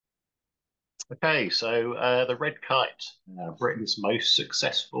Okay, so the red kite, Britain's most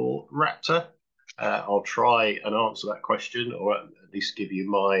successful raptor. I'll try and answer that question, or at least give you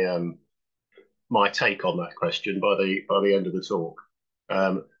my take on that question by the end of the talk.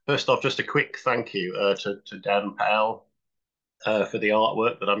 First off, just a quick thank you to Dan Powell for the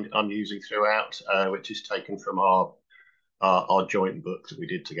artwork that I'm using throughout, which is taken from our joint book that we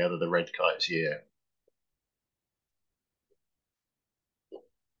did together, the Red Kite's Year.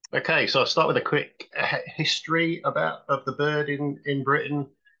 Okay, so I'll start with a quick history of the bird in Britain.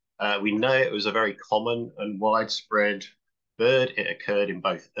 We know it was a very common and widespread bird. It occurred in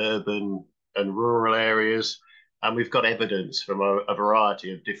both urban and rural areas, and we've got evidence from a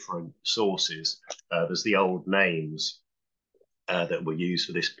variety of different sources. There's the old names that were used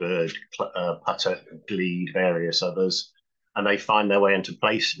for this bird, putter, glede, various others, and they find their way into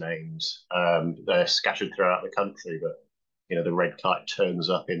place names. They're scattered throughout the country, but the red kite turns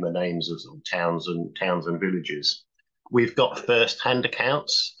up in the names of sort of towns and villages. We've got first-hand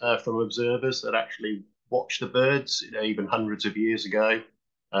accounts from observers that actually watched the birds, even hundreds of years ago,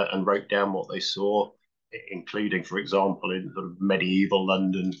 and wrote down what they saw, including, for example, in sort of medieval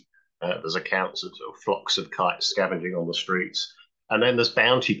London, there's accounts of, sort of flocks of kites scavenging on the streets. And then there's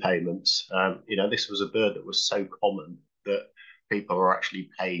bounty payments. This was a bird that was so common that people were actually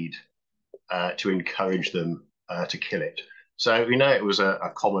paid to encourage them to kill it. So we know it was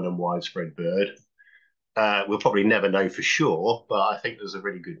a common and widespread bird. We'll probably never know for sure, but I think there's a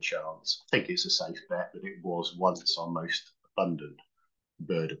really good chance. I think it's a safe bet that it was once our most abundant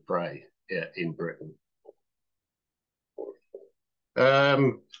bird of prey in Britain.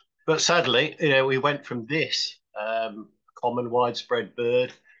 But sadly, we went from this common widespread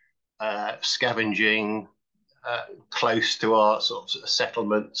bird scavenging close to our sort of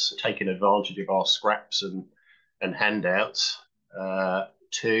settlements, taking advantage of our scraps and handouts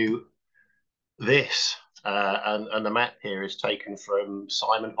to this. And the map here is taken from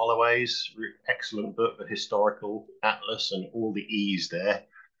Simon Holloway's excellent book, The Historical Atlas, and all the E's there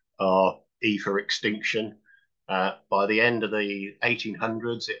are E for extinction. By the end of the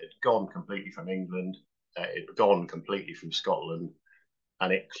 1800s, it had gone completely from England, it had gone completely from Scotland,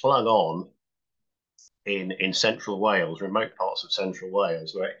 and it clung on in central Wales, remote parts of central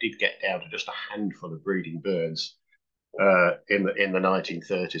Wales, where it did get down to just a handful of breeding birds in the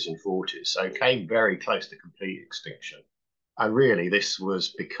 1930s and 40s. So it came very close to complete extinction. And really, this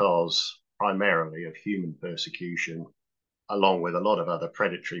was because primarily of human persecution, along with a lot of other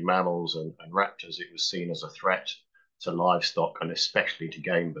predatory mammals and raptors. It was seen as a threat to livestock and especially to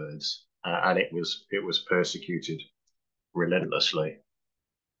game birds, and it was persecuted relentlessly.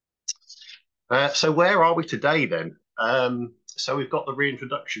 So where are we today then? So we've got the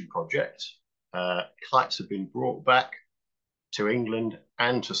reintroduction project. Kites have been brought back to England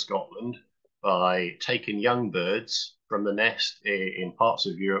and to Scotland by taking young birds from the nest in parts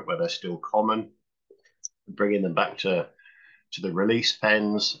of Europe where they're still common, bringing them back to the release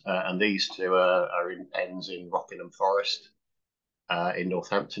pens, and these two are in pens in Rockingham Forest in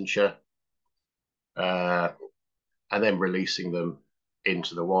Northamptonshire, and then releasing them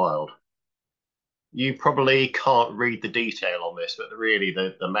into the wild. You probably can't read the detail on this, but really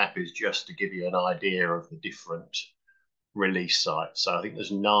the map is just to give you an idea of the different release sites. So I think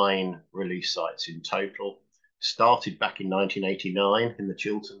there's 9 release sites in total. Started back in 1989 in the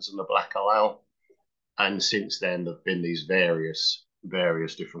Chilterns and the Black Isle. And since then, there have been these various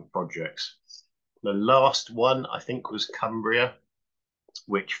different projects. The last one, I think, was Cumbria,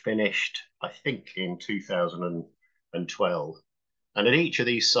 which finished, I think, in 2012. And at each of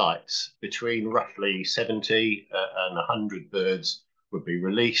these sites, between roughly 70 and 100 birds would be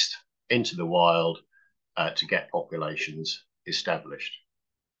released into the wild to get populations established.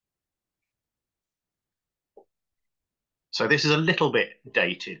 So this is a little bit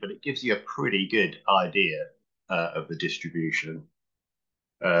dated, but it gives you a pretty good idea of the distribution.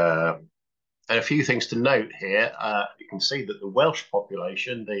 And a few things to note here. You can see that the Welsh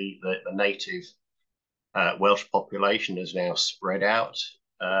population, the native Welsh population, has now spread out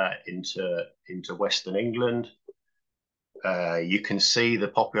into Western England. You can see the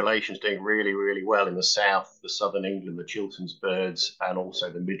population's doing really, really well in the south, the southern England, the Chilterns birds, and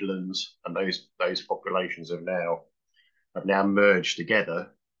also the Midlands, and those populations have now merged together.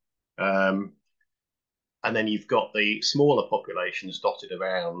 And then you've got the smaller populations dotted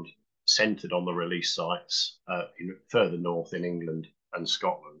around, centred on the release sites further north in England and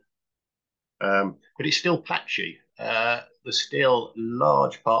Scotland. But it's still patchy. There's still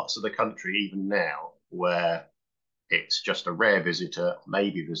large parts of the country, even now, where it's just a rare visitor.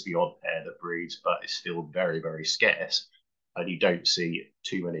 Maybe there's the odd pair that breeds, but it's still very, very scarce, and you don't see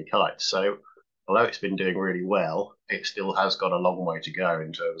too many kites. So although it's been doing really well, it still has got a long way to go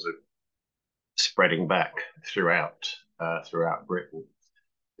in terms of spreading back throughout Britain.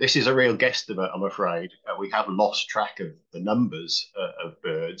 This is a real guesstimate, I'm afraid. We have lost track of the numbers of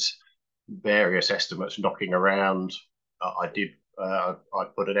birds. Various estimates knocking around. I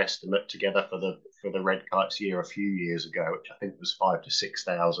put an estimate together for the red kites year a few years ago, which I think was 5 to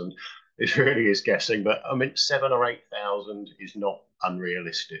 6,000. It really is guessing, but I mean 7 or 8,000 is not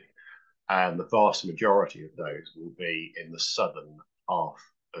unrealistic, and the vast majority of those will be in the southern half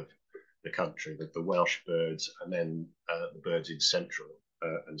of the country, the Welsh birds, and then the birds in central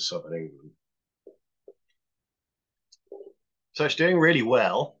and southern England. So it's doing really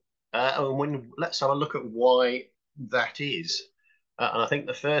well. And let's have a look at why that is. And I think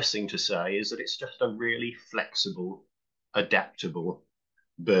the first thing to say is that it's just a really flexible, adaptable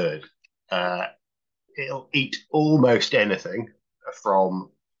bird. Uh, it'll eat almost anything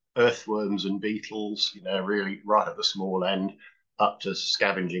from earthworms and beetles, really right at the small end, up to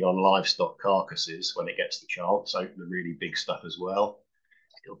scavenging on livestock carcasses when it gets the chance, so the really big stuff as well.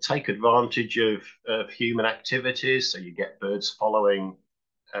 It'll take advantage of human activities, so you get birds following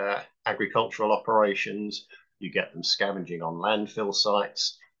agricultural operations, you get them scavenging on landfill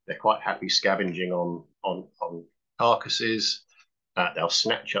sites. They're quite happy scavenging on carcasses. They'll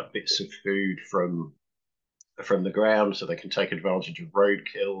snatch up bits of food from the ground, so they can take advantage of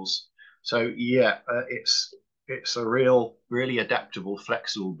roadkills. So yeah, it's a really adaptable,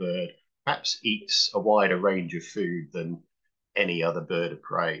 flexible bird. Perhaps eats a wider range of food than any other bird of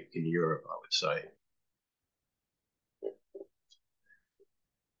prey in Europe, I would say.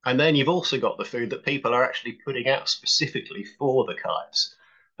 And then you've also got the food that people are actually putting out specifically for the kites.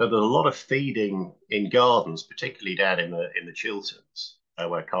 So there's a lot of feeding in gardens, particularly down in the Chilterns,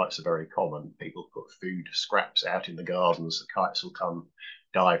 where kites are very common. People put food scraps out in the gardens. The kites will come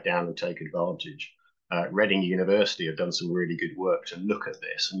dive down and take advantage. Reading University have done some really good work to look at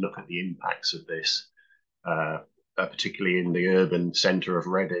this and look at the impacts of this, particularly in the urban centre of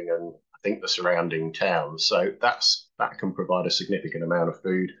Reading and I think the surrounding towns. So that can provide a significant amount of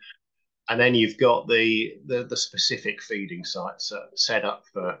food. And then you've got the specific feeding sites set up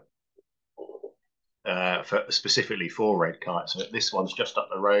for specifically for red kites. So this one's just up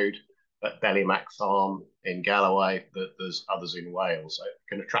the road at Bellymac Farm in Galloway. There's others in Wales. So it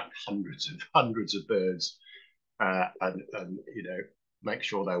can attract hundreds of birds, and make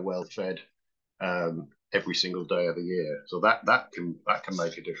sure they're well fed every single day of the year. So that can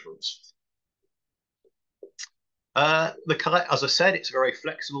make a difference. The kite, as I said, it's a very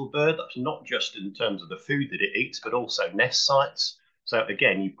flexible bird. That's not just in terms of the food that it eats, but also nest sites. So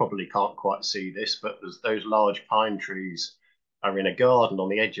again, you probably can't quite see this, but there's those large pine trees are in a garden on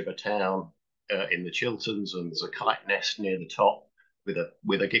the edge of a town in the Chilterns, and there's a kite nest near the top with a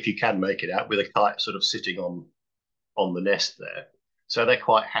if you can make it out, with a kite sort of sitting on the nest there. So they're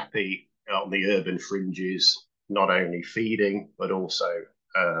quite happy on the urban fringes, not only feeding but also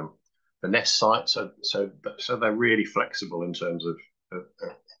the nest site. So they're really flexible in terms of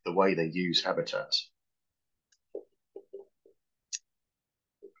the way they use habitats.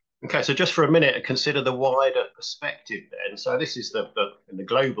 Okay, so just for a minute, consider the wider perspective then. So this is the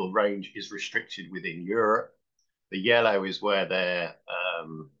global range is restricted within Europe. The yellow is where they're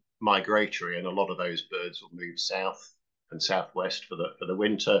migratory, and a lot of those birds will move south and southwest for the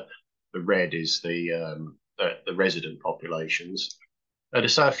winter. The red is the resident populations.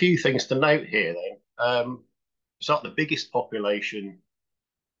 So a few things to note here then. So the biggest population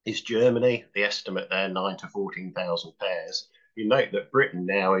is Germany. The estimate there, 9 to 14,000 pairs. You note that Britain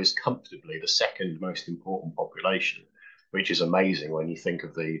now is comfortably the second most important population, which is amazing when you think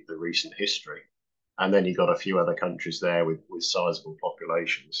of the recent history. And then you've got a few other countries there with sizable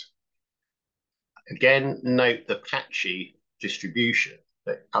populations. Again, note the patchy distribution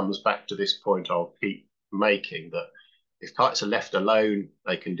that comes back to this point I'll keep making, that if kites are left alone,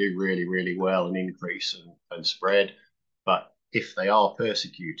 they can do really well and increase and spread. But if they are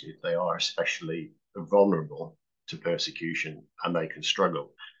persecuted, they are especially vulnerable to persecution, and they can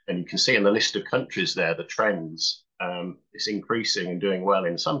struggle. And you can see in the list of countries there, the trends. It's increasing and doing well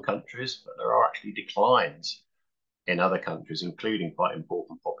in some countries, but there are actually declines in other countries, including quite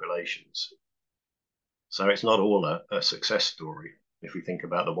important populations. So it's not all a success story if we think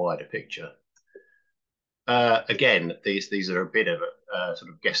about the wider picture. Again, these are a bit of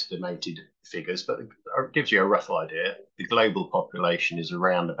sort of guesstimated figures, but it gives you a rough idea. The global population is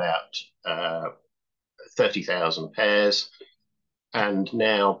around about 30,000 pairs, and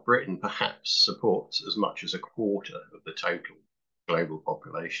now Britain perhaps supports as much as a quarter of the total global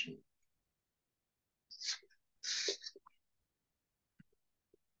population.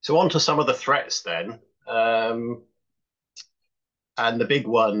 So on to some of the threats then. And the big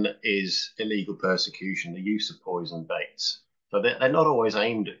one is illegal persecution, the use of poison baits. So they're not always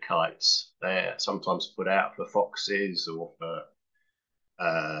aimed at kites. They're sometimes put out for foxes or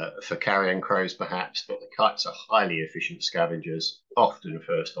for carrion crows, perhaps. But the kites are highly efficient scavengers, often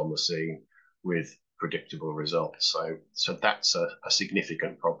first on the scene with predictable results. So that's a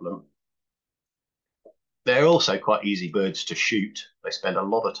significant problem. They're also quite easy birds to shoot. They spend a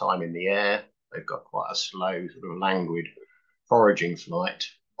lot of time in the air. They've got quite a slow, sort of languid foraging flight,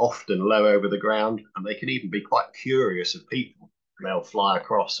 often low over the ground, and they can even be quite curious of people. They'll fly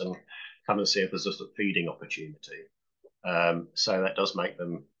across and come and see if there's a feeding opportunity. So that does make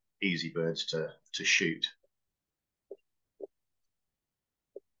them easy birds to shoot.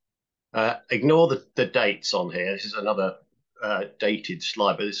 Ignore the dates on here. This is another dated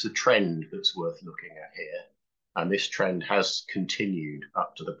slide, but it's a trend that's worth looking at here. And this trend has continued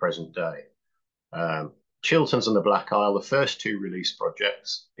up to the present day. Chilterns and the Black Isle, the first two release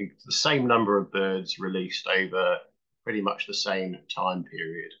projects, the same number of birds released over pretty much the same time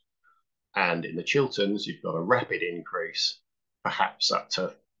period. And in the Chilterns, you've got a rapid increase, perhaps up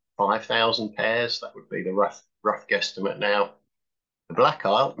to 5,000 pairs. That would be the rough guesstimate now. The Black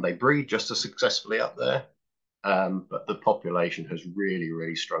Isle, they breed just as successfully up there, but the population has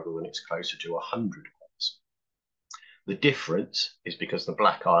really struggled and it's closer to 100 pairs. The difference is because the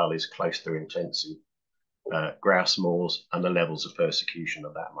Black Isle is close to intensive grouse moors and the levels of persecution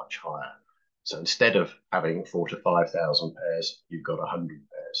are that much higher. So instead of having 4,000 to 5,000 pairs, you've got 100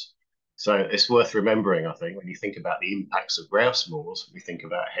 pairs. So it's worth remembering, I think, when you think about the impacts of grouse moors, we think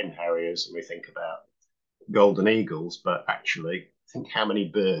about hen harriers and we think about golden eagles, but actually think how many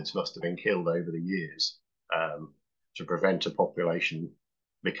birds must have been killed over the years to prevent a population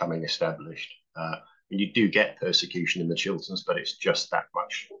becoming established. And you do get persecution in the Chilterns, but it's just that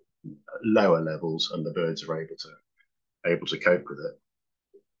much lower levels, and the birds are able to cope with it.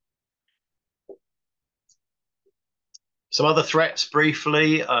 Some other threats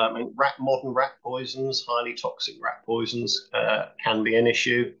briefly. Modern rat poisons, highly toxic rat poisons can be an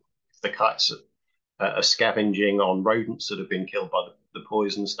issue. If the kites are scavenging on rodents that have been killed by the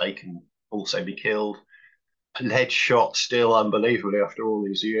poisons, they can also be killed. Lead shot, still unbelievably after all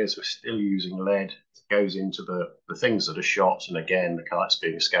these years, we're still using lead. It goes into the things that are shot, and again, the kites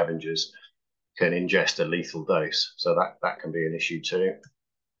being scavengers can ingest a lethal dose. So that can be an issue too.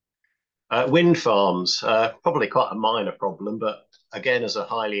 Wind farms, probably quite a minor problem, but again, as a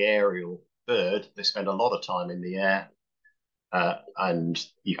highly aerial bird, they spend a lot of time in the air. And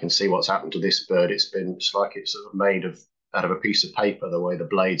you can see what's happened to this bird. It's like it's sort of made out of a piece of paper, the way the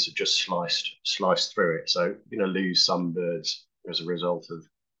blades have just sliced through it. So you're going to lose some birds as a result of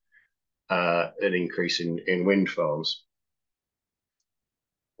an increase in wind farms.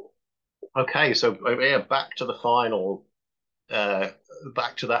 Okay, so yeah, back to the final,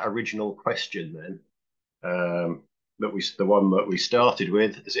 back to that original question then. The one that we started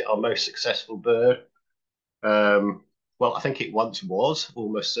with, is it our most successful bird? Well, I think it once was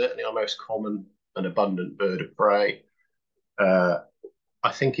almost certainly our most common and abundant bird of prey.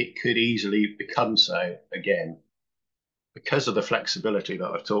 I think it could easily become so again because of the flexibility that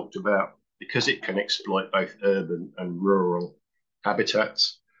I've talked about, because it can exploit both urban and rural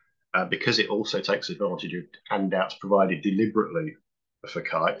habitats, because it also takes advantage of handouts provided deliberately for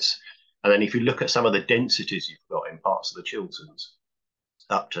kites. And then if you look at some of the densities you've got in parts of the Chilterns,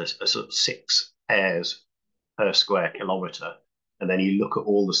 up to a sort of 6 pairs per square kilometre, and then you look at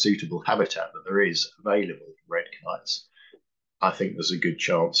all the suitable habitat that there is available for red kites, I think there's a good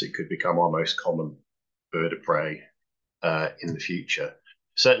chance it could become our most common bird of prey in the future.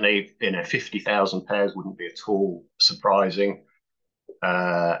 Certainly, 50,000 pairs wouldn't be at all surprising.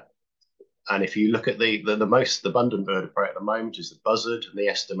 And if you look at the most abundant bird of prey at the moment is the buzzard, and the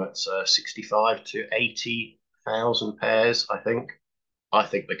estimates are 65 to 80,000 pairs, I think. I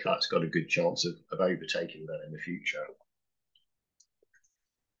think the kite's got a good chance of overtaking that in the future.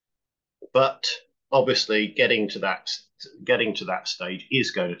 But obviously, getting to that stage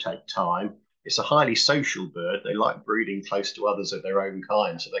is going to take time. It's a highly social bird. They like breeding close to others of their own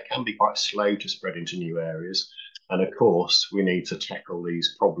kind, so they can be quite slow to spread into new areas. And of course, we need to tackle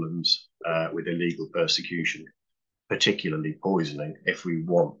these problems with illegal persecution, particularly poisoning, if we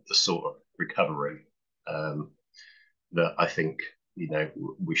want the sort of recovery that I think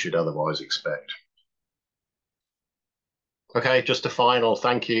we should otherwise expect. Okay, just a final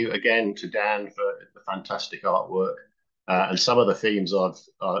thank you again to Dan for the fantastic artwork. And some of the themes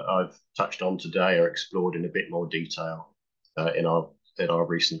I've touched on today are explored in a bit more detail in our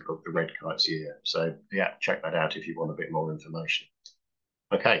recent book, The Red Kite's Year. So yeah, check that out if you want a bit more information.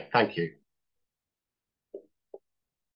 Okay, thank you.